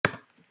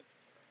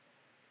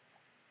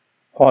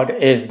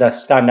What is the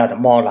standard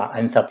molar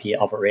enthalpy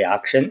of a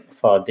reaction?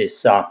 For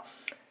this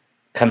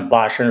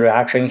combustion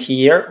reaction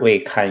here, we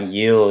can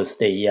use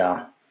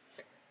the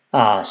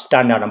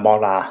standard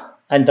molar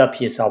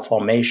enthalpies of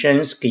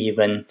formations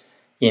given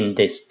in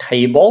this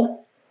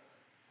table.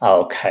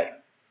 Okay,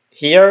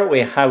 here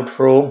we have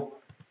to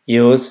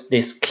use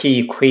this key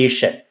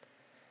equation.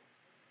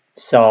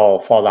 So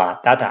for the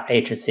delta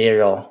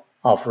H0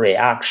 of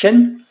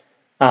reaction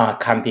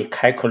can be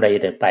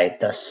calculated by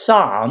the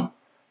sum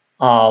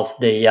of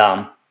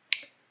the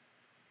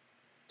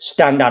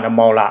standard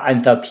molar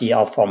enthalpy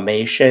of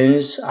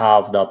formations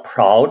of the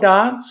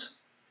products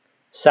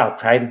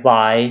subtracted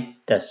by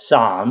the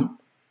sum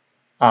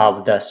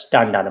of the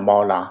standard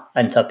molar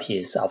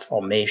enthalpies of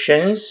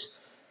formations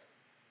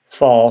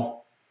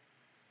for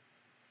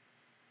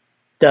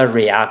the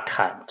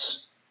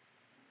reactants.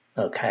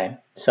 Okay,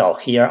 so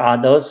here are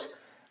those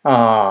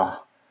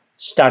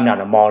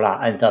standard molar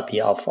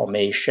enthalpy of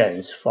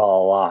formations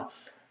for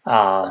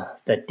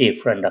the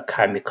different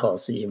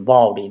chemicals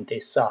involved in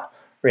this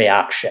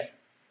reaction.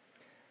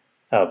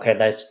 Okay,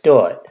 let's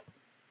do it.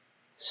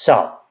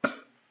 So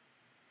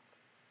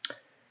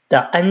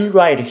the N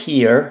right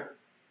here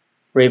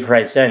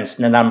represents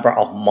the number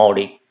of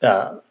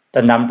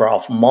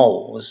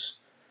moles.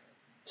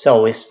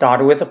 So we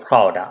start with the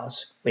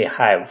products. We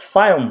have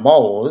 5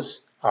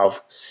 moles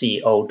of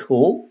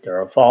CO2,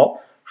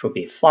 therefore should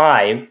be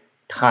 5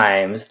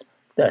 times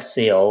the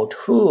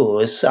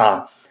CO2's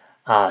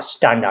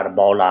standard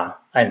molar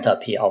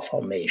enthalpy of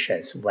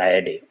formations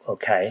value,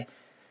 okay?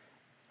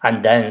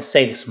 And then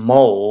 6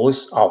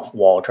 moles of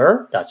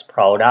water, that's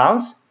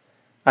products,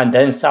 and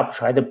then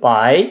subtracted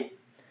by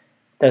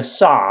the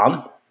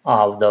sum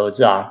of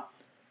those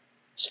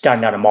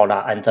standard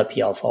molar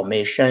enthalpy of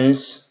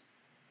formations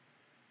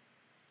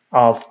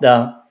of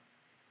the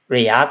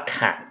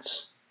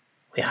reactants.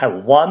 We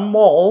have 1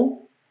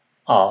 mole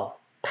of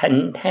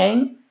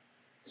pentane,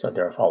 so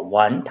therefore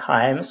 1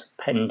 times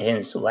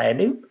pentane's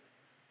value,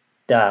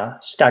 the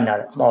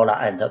standard molar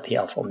enthalpy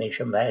of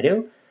formation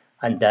value,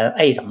 and then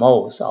 8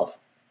 moles of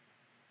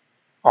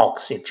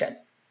oxygen.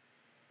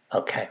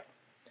 Okay.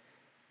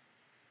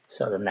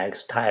 So the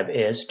next step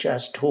is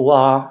just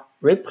to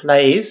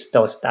replace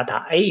those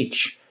delta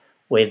H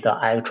with the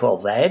actual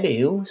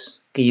values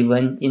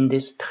given in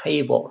this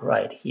table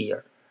right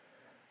here.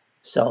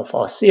 So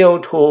for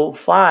CO2,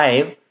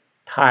 5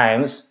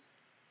 times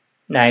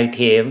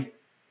negative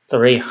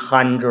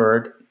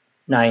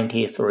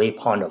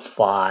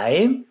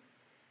 393.5,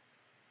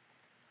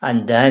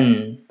 and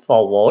then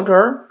for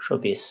water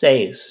should be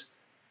 6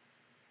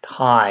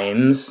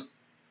 times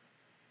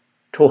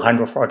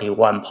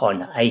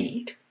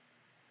 241.8.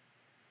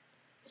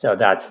 So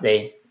that's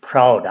the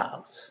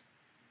products.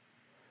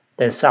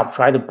 Then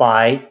subtract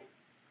by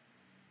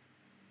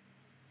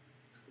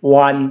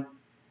 1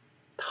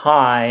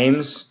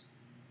 times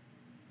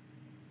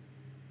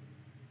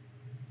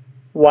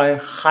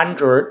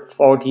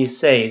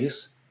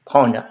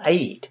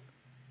 146.8.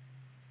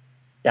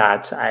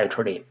 That's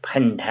actually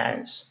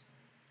pentanes,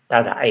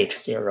 delta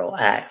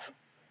H0F.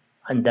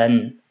 And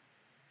then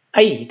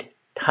 8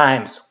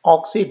 times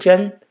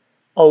oxygen,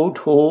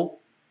 O2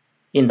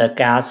 in the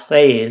gas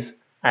phase.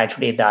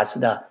 Actually, that's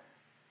the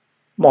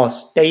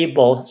most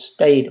stable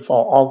state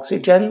for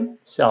oxygen,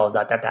 so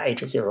the delta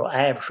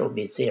H0F should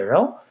be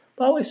 0.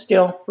 But we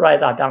still write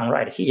that down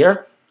right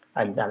here,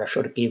 and that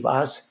should give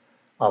us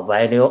a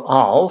value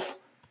of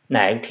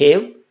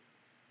negative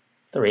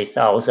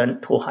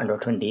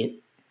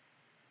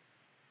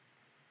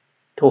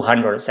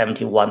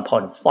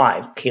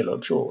 271.5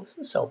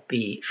 kilojoules. So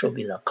B should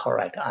be the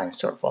correct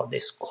answer for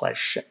this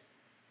question.